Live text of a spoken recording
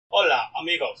Hola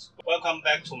amigos, welcome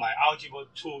back to my Algebra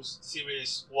 2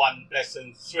 Series 1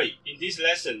 Lesson 3. In this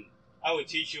lesson, I will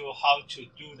teach you how to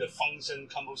do the function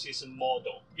composition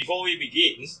model. Before we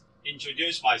begin,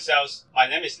 introduce myself. My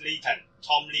name is Leighton,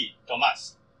 Tom Lee,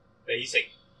 Tomas.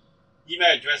 Basic.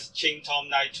 Email address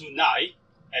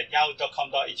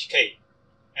chingtom929@yahoo.com.hk.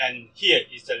 And here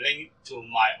is the link to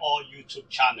my all YouTube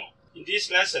channel. In this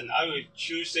lesson, I will be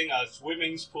choosing a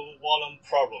swimming pool volume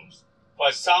problems. For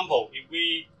example, if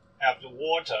we have the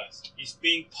water is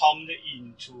being pumped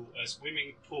into a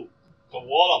swimming pool, the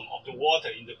volume of the water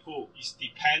in the pool is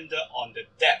dependent on the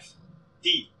depth,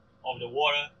 d, of the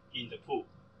water in the pool.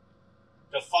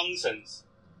 The functions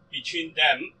between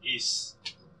them is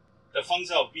the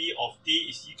function of v of d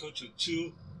is equal to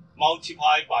 2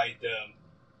 multiplied by the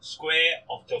square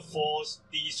of the force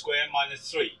d squared minus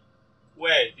 3,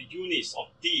 where the units of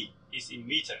d is in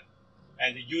meter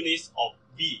and the units of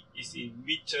v is in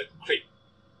meter cube.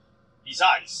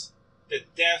 Besides, the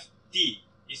depth d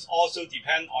is also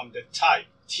depend on the type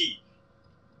t.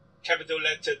 Capital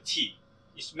letter T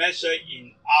is measured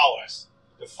in hours.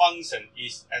 The function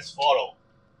is as follows.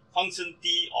 Function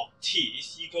d of t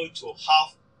is equal to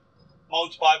half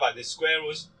multiplied by the square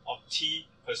root of t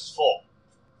plus 4.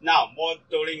 Now,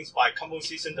 modeling by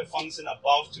composition the function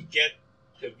above to get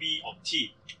the v of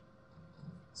t,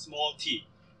 small t.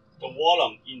 The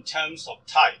volume in terms of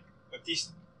type, but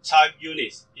this type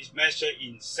units is measured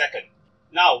in second.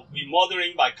 Now, we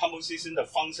modeling by composition the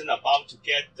function above to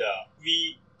get the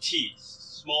vt,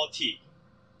 small t,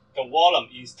 the volume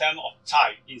in terms of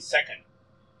type in second.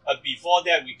 But before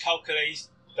that, we calculate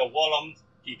the volume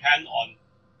depend on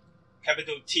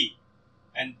capital T.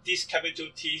 And this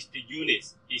capital T, the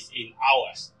units is in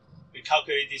hours. We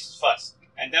calculate this first.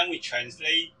 And then we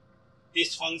translate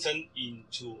this function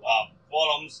into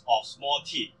volumes of small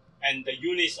t. And the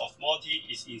units of small t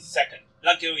is in second.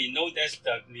 Luckily, we know that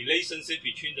the relationship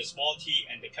between the small t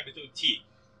and the capital T.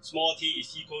 Small t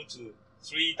is equal to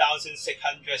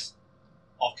 3,600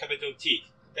 of capital T.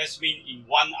 That means in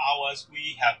 1 hour,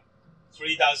 we have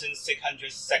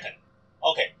 3,600 seconds.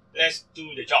 Okay, let's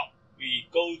do the job. We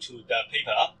go to the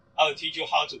paper. I will teach you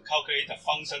how to calculate the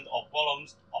function of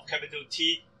volumes of capital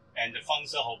T and the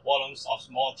function of volumes of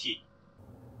small t.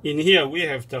 In here, we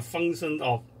have the function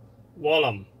of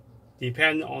volume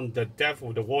depend on the depth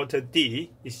of the water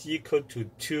d is equal to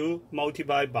 2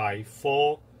 multiplied by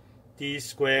 4d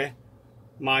squared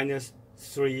minus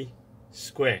 3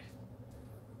 squared。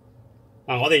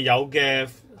我哋有嘅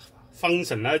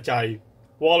function 咧就係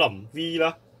volume v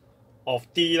啦 of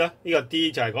d 啦，呢個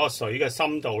d 就係嗰個水嘅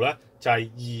深度咧就係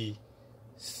2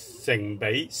乘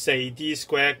比 4d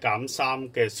square 減3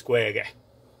嘅 square 嘅。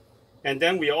And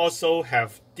then we also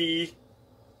have d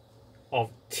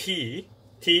of t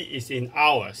is in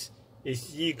hours,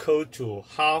 is equal to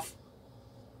half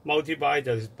multiplied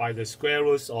by the square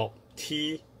root of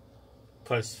t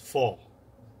plus 4。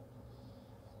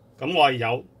咁我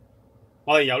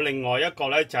哋有另外一個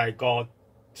咧就係個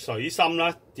水深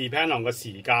啦 ，depend on 個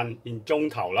時間 in 鐘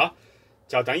頭啦，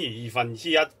就等於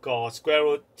1/2個 square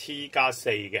root t 加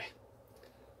4嘅。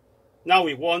Now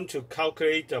we want to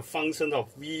calculate the function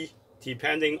of v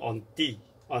depending on t.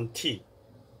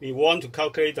 We want to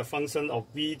calculate the function of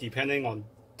v depending on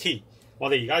t. 我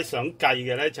哋而家想計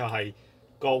嘅咧就係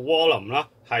個 volume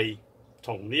啦，係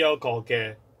同呢一個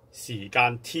嘅時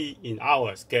間 t in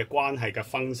hours 嘅關係嘅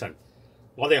function。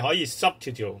我哋可以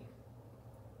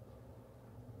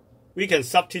substitute。We can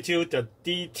substitute the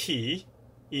dt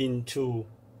into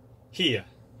here,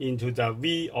 into the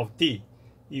v of d.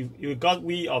 You got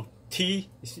v of t,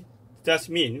 that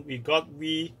means we got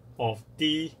v of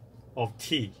d of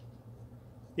t.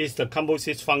 Is the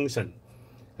composite function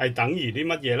係等於啲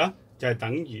乜嘢啦？就係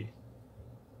等於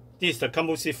this the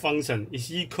composite function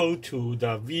is equal to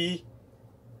the v,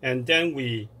 and then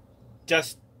we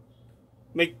just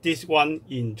make this one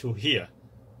into here.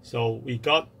 So we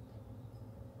got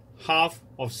half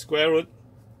of square root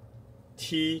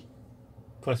t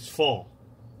plus 4.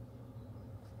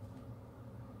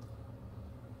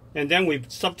 And then we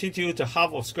substitute the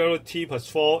half of square root t plus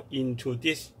 4 into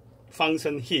this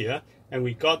function here, and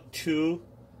we got 2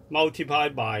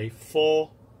 multiplied by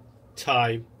 4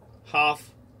 times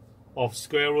half of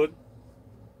square root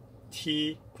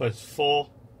t plus 4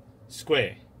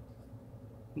 square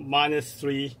minus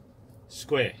 3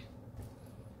 square.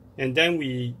 And then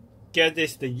we get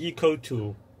this the equal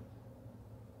to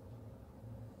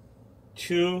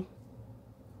 2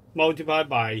 multiplied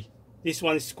by this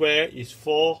one square is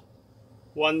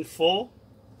 414,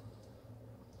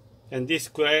 and this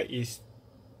square is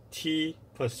t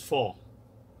plus 4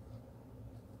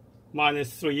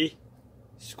 minus 3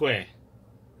 square.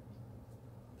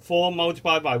 4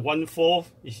 multiplied by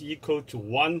 1/4 is equal to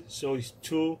 1, so it's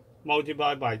 2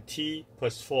 multiplied by t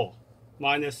plus 4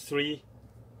 minus 3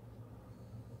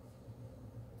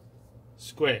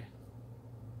 square.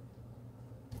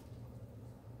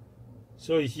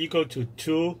 So it's equal to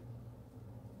 2.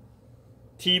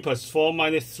 T plus 4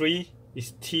 minus 3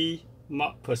 is t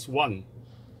plus 1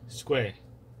 square.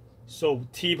 So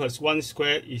t plus 1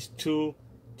 square is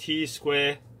 2t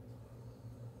square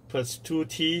plus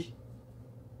 2t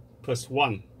plus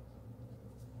 1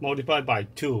 multiplied by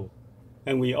 2.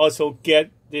 And we also get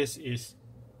this is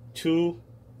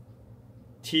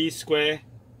 2t square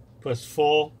plus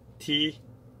 4t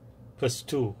plus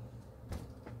 2.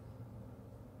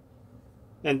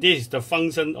 And this is the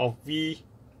function of v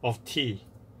of t.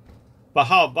 But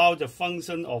how about the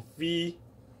function of v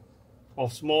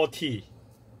of small t,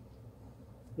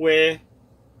 where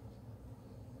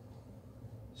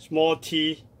small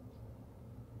t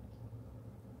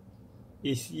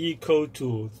is equal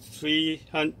to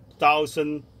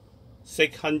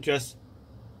 3,600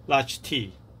 large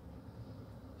t.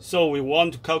 So we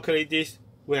want to calculate this,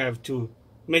 we have to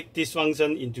make this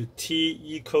function into t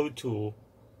equal to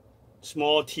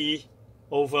small t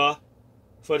over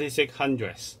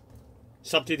 3,600.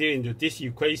 Substitute into this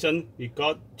equation, we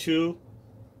got 2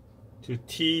 to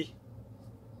t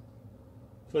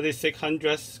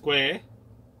 3,600 square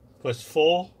plus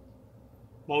 4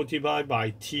 multiplied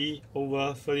by t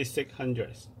over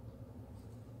 3,600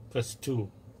 plus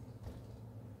 2.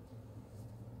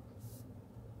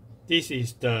 This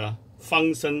is the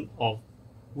function of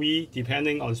v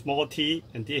depending on small t,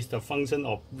 and this is the function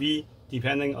of v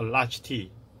depending on large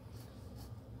t.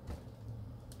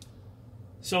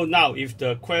 So now if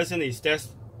the question is that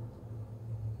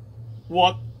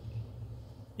what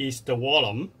is the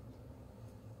volume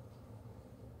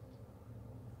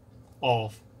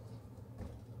of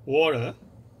water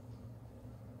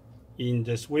in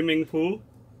the swimming pool,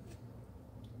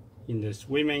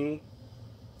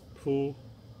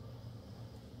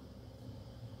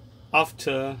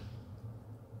 after,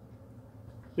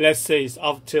 let's say it's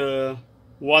after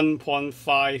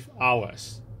 1.5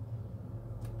 hours.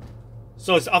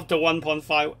 So it's after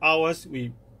 1.5 hours,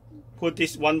 we put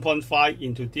this 1.5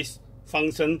 into this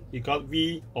function. We got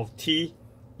v of t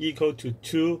equal to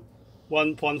 2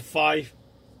 1.5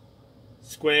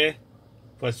 square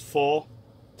plus 4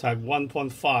 times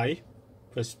 1.5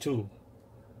 plus 2.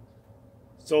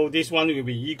 So this one will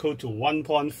be equal to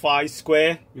 1.5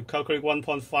 square. You calculate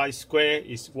 1.5 square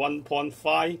is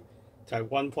 1.5 times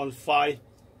 1.5.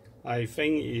 I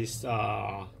think is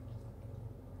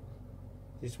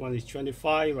this one is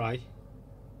 25, right?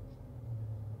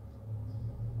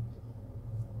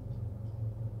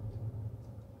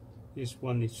 This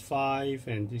one is 5,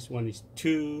 and this one is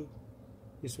 2.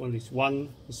 This one is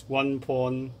 1. It's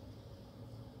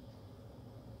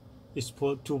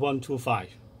 2.25.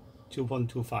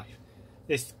 2.25.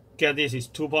 Let's get this is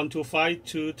 2.25.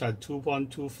 2 times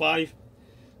 2.25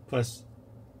 plus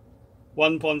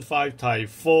 1.5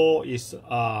 times 4 is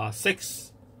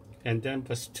 6, and then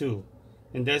plus 2.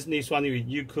 And then this one is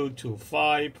equal to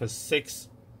 5 plus 6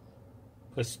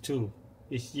 plus 2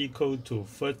 is equal to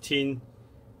 13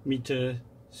 meter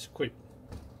squared.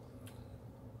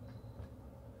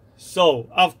 So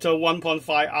after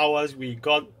 1.5 hours, we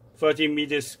got 13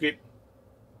 meters squared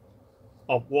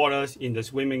of water in the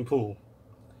swimming pool.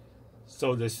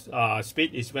 So the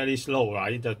speed is very slow,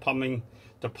 right? The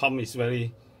pump is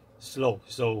very slow.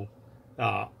 So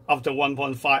after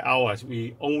 1.5 hours,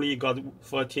 we only got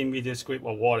 13 meters squared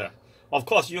of water. Of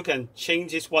course, you can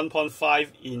change this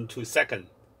 1.5 into second,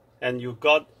 and you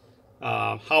got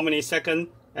how many seconds,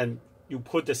 and you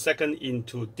put the second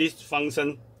into this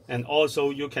function, and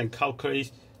also you can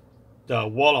calculate the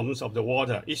volumes of the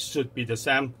water. It should be the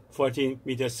same, 13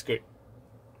 meters squared.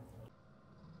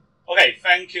 Okay,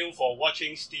 thank you for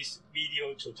watching these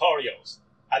video tutorials.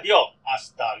 Adiós,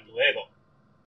 hasta luego.